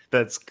love it.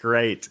 That's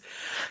great.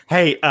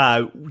 Hey,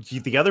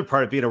 the other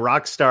part of being a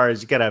rock star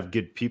is you got to have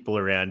good people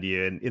around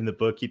you. And in the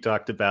book, you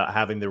talked about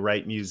having the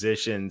right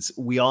musicians.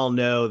 We all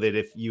know that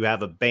if you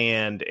have a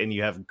band and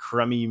you have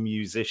crummy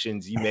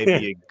musicians, you may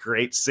be a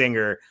great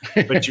singer,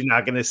 but you're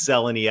not going to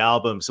sell any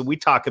albums. So we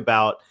talk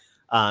about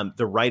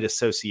the right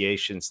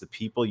associations, the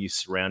people you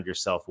surround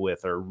yourself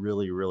with are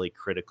really, really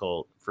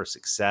critical for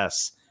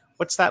success.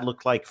 What's that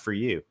look like for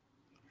you?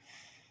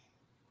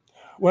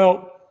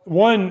 Well,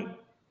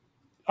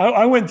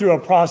 I went through a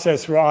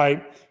process where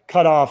I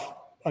cut off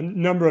a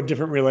number of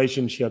different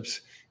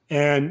relationships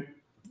and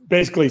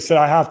basically said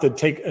I have to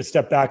take a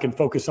step back and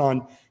focus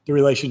on the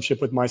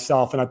relationship with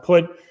myself. And I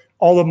put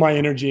all of my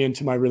energy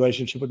into my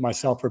relationship with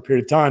myself for a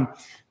period of time,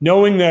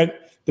 knowing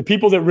that the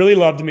people that really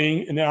loved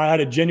me and that I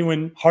had a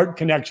genuine heart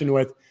connection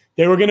with,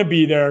 they were going to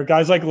be there.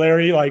 Guys like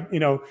Larry, I'm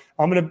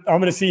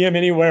going to see him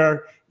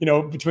anywhere,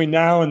 between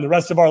now and the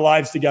rest of our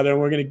lives together. And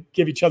we're going to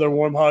give each other a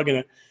warm hug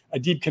and a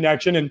deep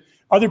connection, and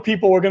other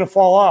people were going to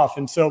fall off.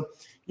 And so,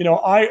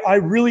 I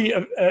really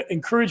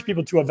encourage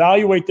people to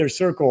evaluate their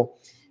circle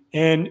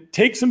and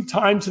take some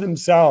time to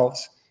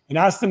themselves and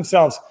ask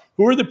themselves,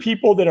 who are the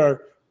people that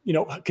are,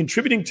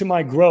 contributing to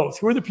my growth?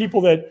 Who are the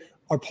people that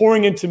are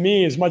pouring into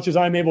me as much as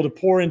I'm able to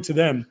pour into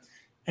them?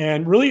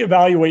 And really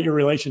evaluate your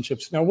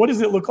relationships. Now, what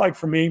does it look like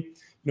for me?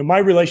 My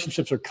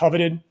relationships are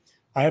coveted.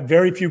 I have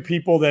very few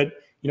people that,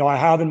 I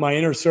have in my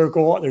inner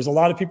circle. There's a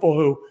lot of people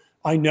who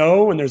I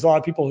know, and there's a lot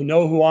of people who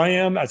know who I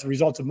am as a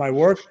result of my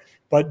work,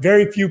 but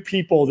very few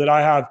people that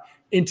I have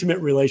intimate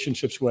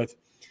relationships with.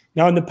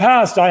 Now, in the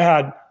past, I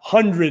had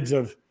hundreds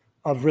of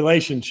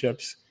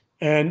relationships,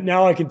 and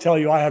now I can tell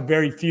you I have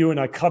very few, and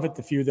I covet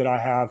the few that I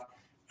have.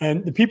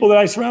 And the people that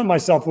I surround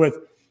myself with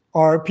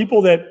are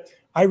people that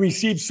I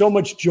receive so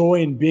much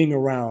joy in being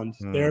around.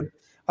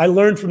 I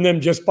learn from them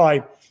just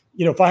by,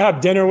 if I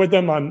have dinner with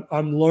them,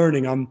 I'm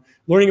learning. I'm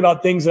learning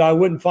about things that I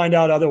wouldn't find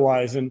out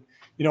otherwise. And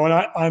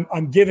and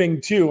I'm giving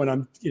too, and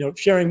I'm,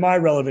 sharing my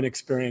relevant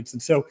experience.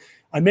 And so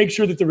I make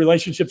sure that the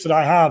relationships that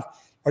I have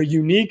are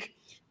unique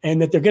and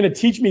that they're going to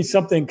teach me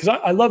something, because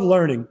I love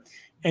learning.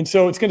 And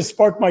so it's going to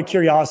spark my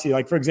curiosity.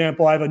 Like, for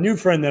example, I have a new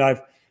friend that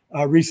I've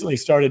recently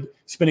started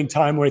spending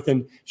time with,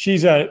 and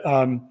she's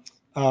an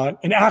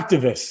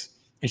activist,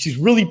 and she's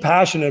really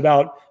passionate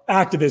about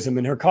activism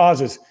and her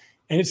causes.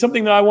 And it's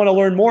something that I want to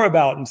learn more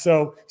about. And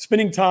so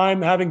spending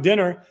time having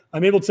dinner,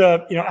 I'm able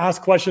to,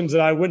 ask questions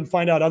that I wouldn't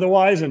find out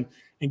otherwise and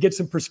get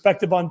some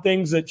perspective on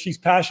things that she's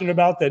passionate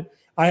about that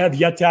I have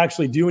yet to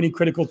actually do any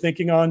critical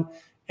thinking on.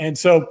 And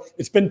so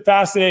it's been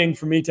fascinating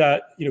for me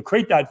to,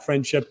 create that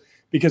friendship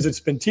because it's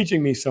been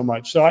teaching me so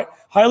much. So I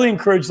highly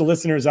encourage the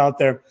listeners out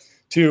there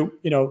to,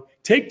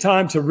 take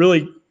time to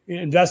really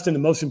invest in the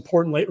most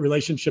important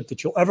relationship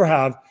that you'll ever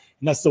have.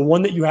 And that's the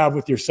one that you have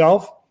with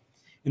yourself.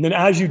 And then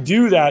as you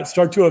do that,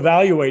 start to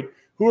evaluate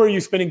who are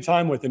you spending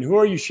time with and who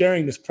are you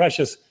sharing this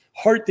precious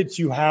heart that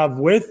you have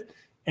with,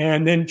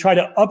 and then try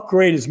to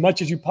upgrade as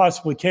much as you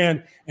possibly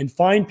can and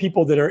find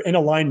people that are in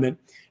alignment.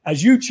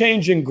 As you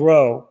change and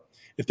grow,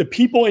 if the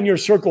people in your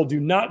circle do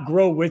not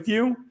grow with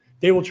you,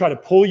 they will try to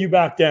pull you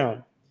back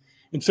down.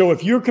 And so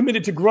if you're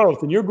committed to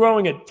growth and you're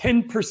growing at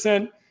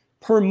 10%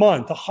 per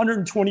month,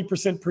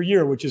 120% per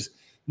year, which is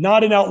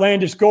not an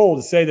outlandish goal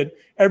to say that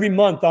every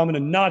month I'm going to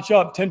notch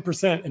up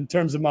 10% in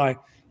terms of my,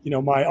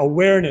 my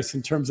awareness,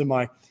 in terms of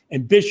my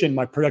ambition,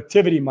 my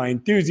productivity, my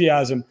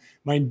enthusiasm,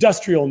 my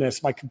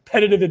industrialness, my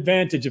competitive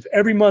advantage. If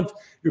every month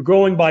you're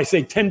growing by,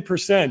 say,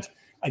 10%,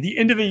 at the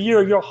end of the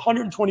year, you're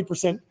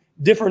 120%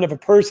 different of a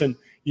person.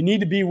 You need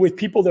to be with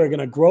people that are going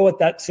to grow at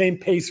that same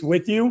pace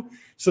with you.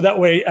 So that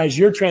way, as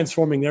you're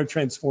transforming, they're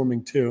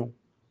transforming too.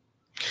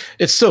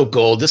 It's so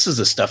gold. This is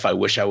the stuff I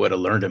wish I would have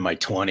learned in my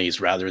 20s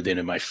rather than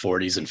in my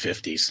 40s and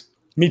 50s.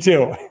 Me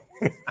too.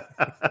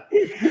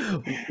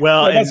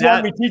 Well, that's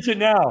why we teach it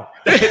now.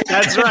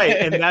 That's right.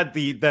 And that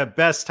the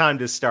best time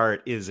to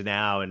start is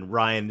now. And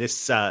Ryan,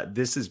 this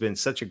has been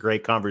such a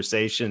great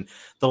conversation.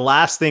 The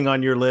last thing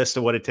on your list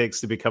of what it takes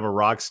to become a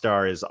rock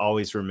star is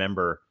always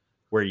remember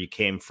where you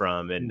came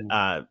from. And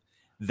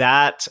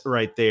that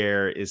right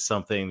there is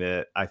something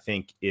that I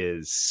think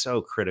is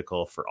so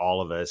critical for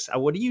all of us.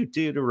 What do you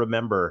do to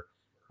remember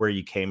where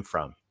you came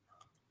from?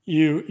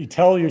 You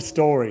tell your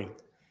story.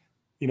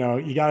 You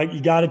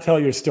got to tell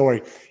your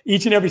story.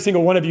 Each and every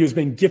single one of you has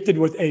been gifted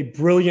with a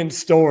brilliant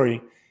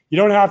story. You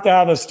don't have to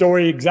have a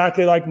story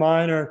exactly like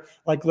mine or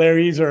like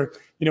Larry's or,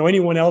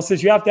 anyone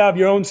else's. You have to have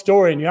your own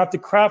story, and you have to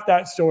craft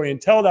that story and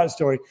tell that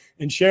story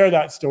and share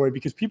that story,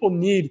 because people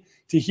need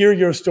to hear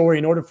your story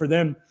in order for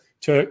them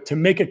to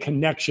make a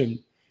connection.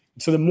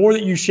 So the more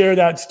that you share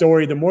that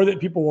story, the more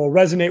that people will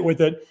resonate with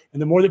it,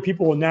 and the more that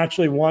people will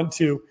naturally want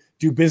to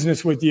do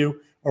business with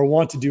you or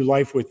want to do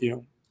life with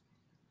you.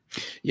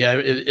 Yeah,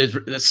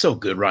 that's so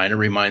good, Ryan. It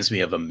reminds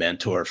me of a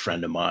mentor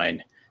friend of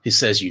mine who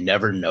says you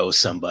never know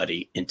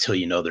somebody until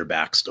you know their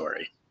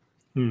backstory.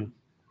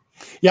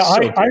 Yeah,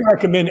 so I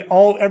recommend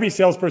every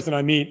salesperson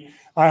I meet,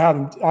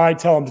 I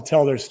tell them to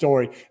tell their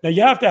story. Now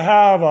you have to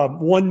have a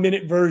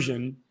 1-minute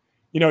version.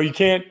 You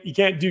can't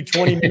do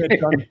 20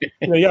 minutes on,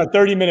 you got a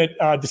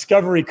 30-minute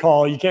discovery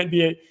call. You can't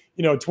be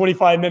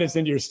 25 minutes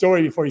into your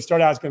story before you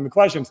start asking them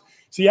questions.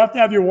 So you have to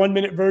have your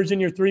 1-minute version,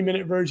 your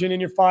 3-minute version, and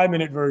your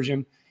 5-minute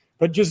version.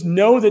 But just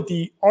know that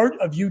the art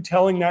of you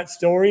telling that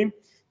story,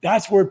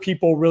 that's where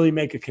people really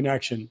make a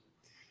connection.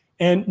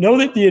 And know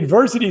that the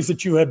adversities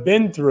that you have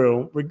been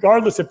through,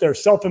 regardless if they're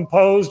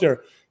self-imposed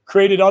or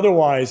created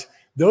otherwise,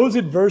 those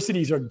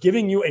adversities are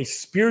giving you a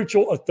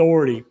spiritual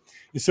authority.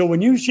 And so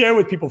when you share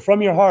with people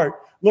from your heart,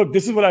 look,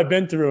 this is what I've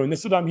been through, and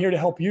this is what I'm here to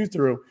help you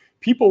through,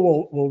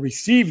 people will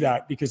receive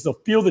that because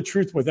they'll feel the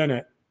truth within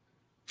it.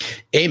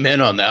 Amen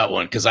on that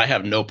one, because I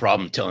have no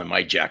problem telling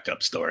my jacked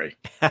up story.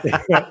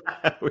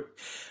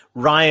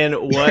 Ryan,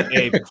 what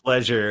a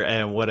pleasure,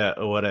 and what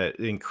a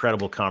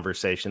incredible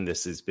conversation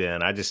this has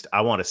been.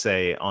 I want to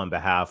say on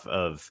behalf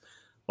of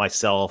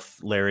myself,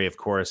 Larry, of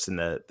course, and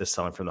the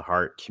Selling from the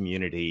Heart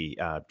community,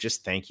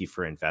 just thank you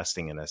for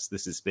investing in us.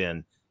 This has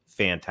been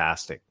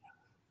fantastic.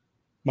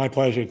 My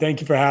pleasure.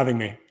 Thank you for having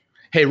me.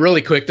 Hey,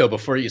 really quick though,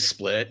 before you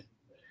split,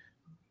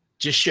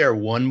 just share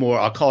one more.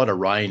 I'll call it a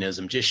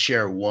Ryanism. Just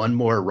share one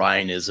more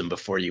Ryanism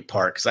before you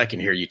part, because I can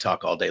hear you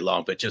talk all day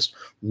long, but just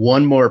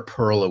one more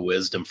pearl of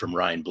wisdom from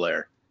Ryan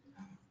Blair.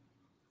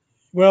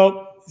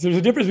 Well, there's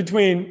a difference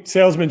between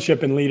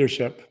salesmanship and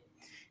leadership.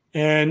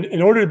 And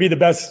in order to be the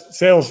best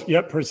sales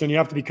person, you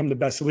have to become the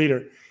best leader.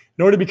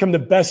 In order to become the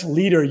best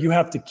leader, you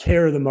have to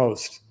care the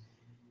most.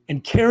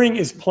 And caring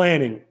is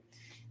planning.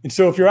 And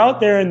so if you're out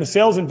there in the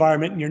sales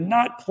environment and you're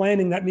not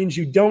planning, that means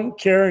you don't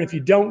care. And if you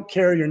don't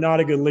care, you're not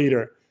a good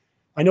leader.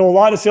 I know a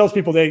lot of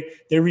salespeople, they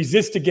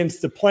resist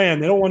against the plan.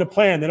 They don't want to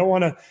plan. They don't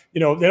want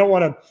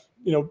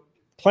to,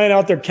 plan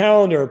out their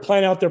calendar or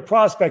plan out their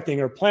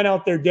prospecting or plan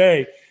out their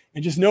day.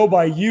 And just know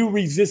by you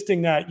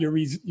resisting that,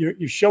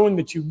 you're showing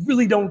that you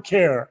really don't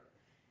care.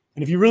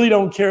 And if you really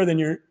don't care, then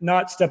you're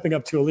not stepping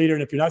up to a leader.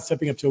 And if you're not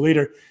stepping up to a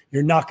leader,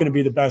 you're not going to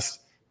be the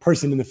best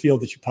person in the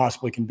field that you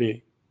possibly can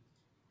be.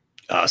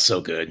 Oh, so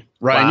good.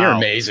 Ryan, You're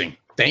amazing.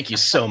 Thank you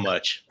so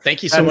much.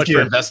 Thank you so much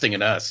for investing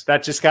in us.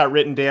 That just got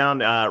written down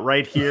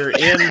right here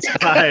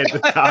inside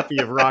the copy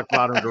of Rock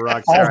Bottom to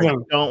Rock Star.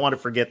 Awesome. Don't want to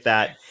forget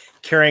that.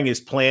 Caring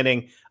is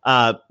planning.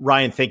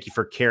 Ryan, thank you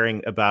for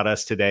caring about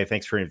us today.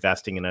 Thanks for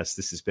investing in us.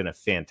 This has been a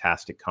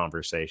fantastic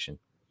conversation.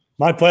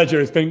 My pleasure.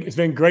 It's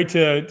been great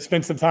to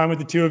spend some time with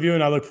the two of you,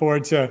 and I look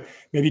forward to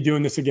maybe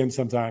doing this again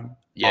sometime.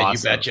 Yeah,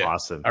 awesome, you betcha.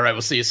 Awesome. All right,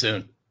 we'll see you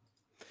soon.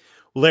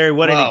 Larry,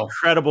 what an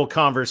incredible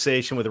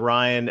conversation with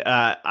Ryan.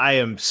 I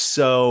am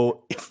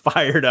so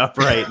fired up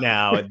right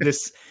now.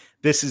 This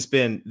has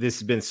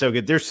been so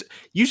good. There's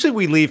usually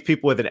we leave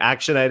people with an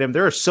action item.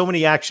 There are so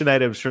many action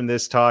items from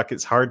this talk.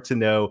 It's hard to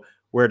know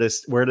where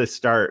to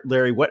start.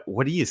 Larry,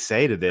 what do you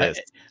say to this?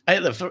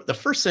 The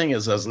first thing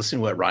is I was listening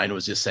to what Ryan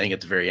was just saying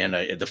at the very end.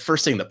 The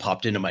first thing that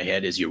popped into my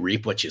head is you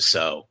reap what you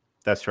sow.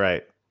 That's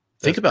right.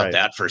 Think about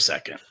that for a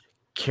second.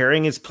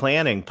 Caring is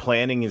planning.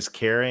 Planning is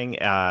caring.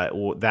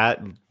 That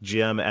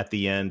gem at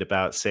the end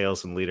about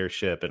sales and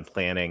leadership and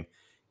planning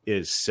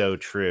is so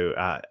true.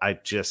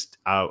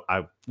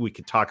 We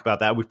could talk about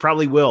that. We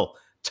probably will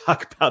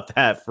talk about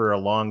that for a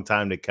long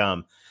time to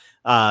come.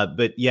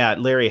 But yeah,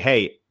 Larry,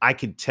 hey, I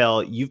could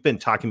tell you've been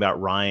talking about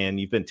Ryan.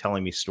 You've been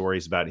telling me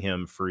stories about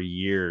him for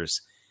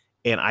years,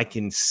 and I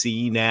can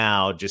see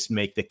now just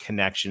make the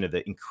connection to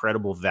the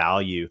incredible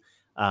value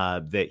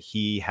that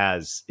he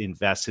has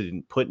invested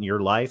and put in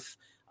your life.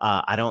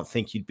 I don't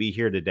think you'd be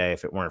here today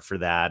if it weren't for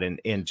that.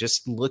 And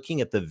just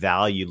looking at the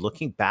value,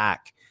 looking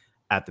back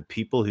at the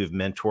people who've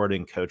mentored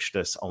and coached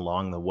us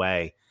along the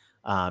way,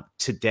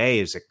 today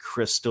is a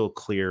crystal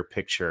clear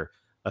picture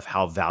of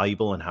how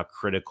valuable and how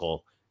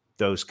critical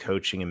those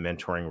coaching and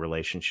mentoring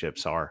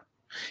relationships are.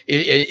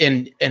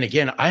 And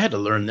again, I had to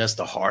learn this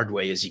the hard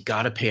way is you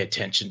got to pay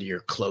attention to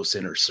your close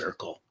inner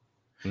circle.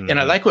 Mm-hmm. And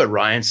I like what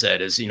Ryan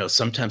said is,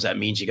 sometimes that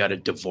means you got to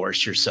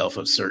divorce yourself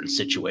of certain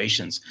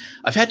situations.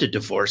 I've had to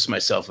divorce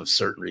myself of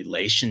certain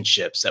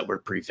relationships that were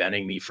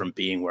preventing me from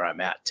being where I'm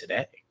at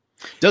today.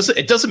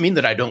 It doesn't mean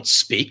that I don't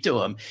speak to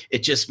them.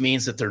 It just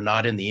means that they're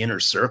not in the inner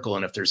circle.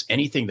 And if there's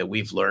anything that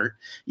we've learned,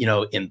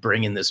 in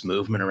bringing this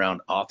movement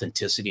around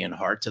authenticity and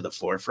heart to the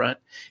forefront,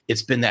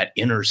 it's been that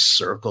inner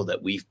circle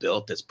that we've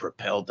built that's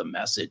propelled the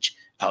message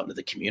out into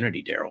the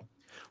community, Daryl.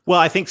 Well,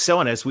 I think so.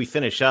 And as we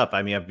finish up,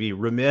 I'd be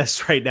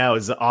remiss right now.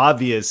 It's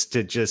obvious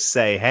to just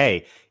say,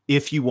 hey,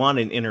 if you want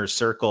an inner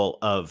circle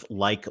of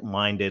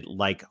like-minded,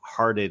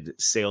 like-hearted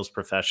sales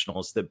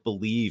professionals that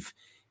believe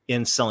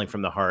in selling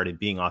from the heart and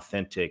being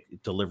authentic,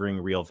 delivering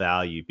real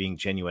value, being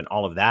genuine,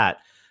 all of that,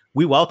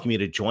 we welcome you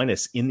to join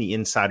us in the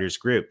Insiders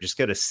group. Just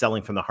go to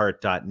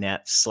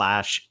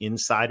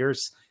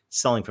sellingfromtheheart.net/insiders,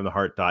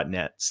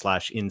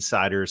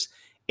 sellingfromtheheart.net/insiders,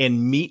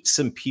 and meet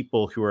some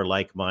people who are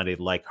like-minded,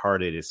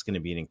 like-hearted. It's going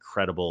to be an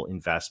incredible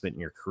investment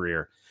in your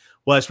career.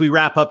 Well, as we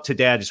wrap up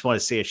today, I just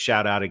want to say a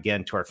shout out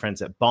again to our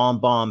friends at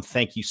BombBomb.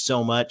 Thank you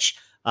so much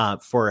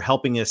for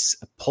helping us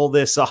pull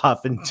this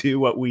off and do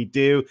what we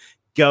do.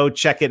 Go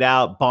check it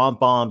out,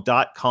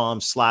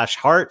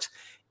 bombbomb.com/heart.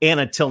 And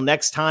until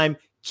next time,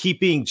 keep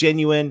being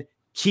genuine,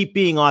 keep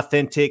being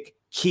authentic,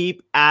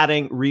 keep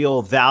adding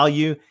real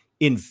value,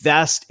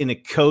 invest in a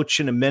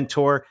coach and a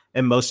mentor,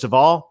 and most of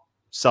all,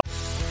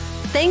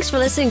 Thanks for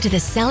listening to the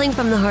Selling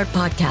from the Heart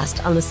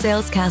podcast on the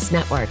Salescast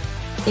Network.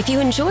 If you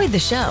enjoyed the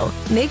show,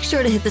 make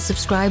sure to hit the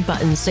subscribe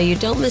button so you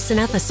don't miss an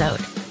episode.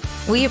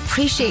 We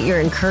appreciate your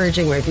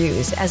encouraging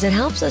reviews as it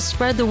helps us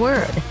spread the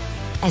word.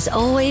 As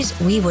always,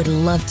 we would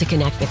love to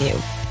connect with you.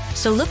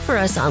 So look for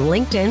us on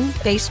LinkedIn,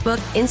 Facebook,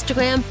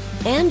 Instagram,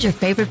 and your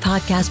favorite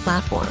podcast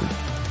platform.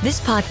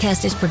 This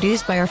podcast is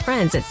produced by our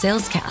friends at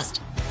Salescast.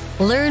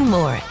 Learn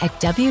more at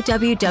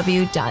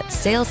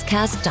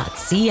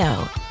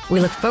www.salescast.co. We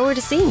look forward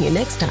to seeing you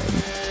next time.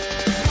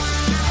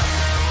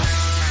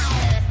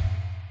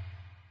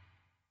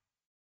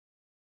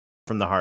 From the heart.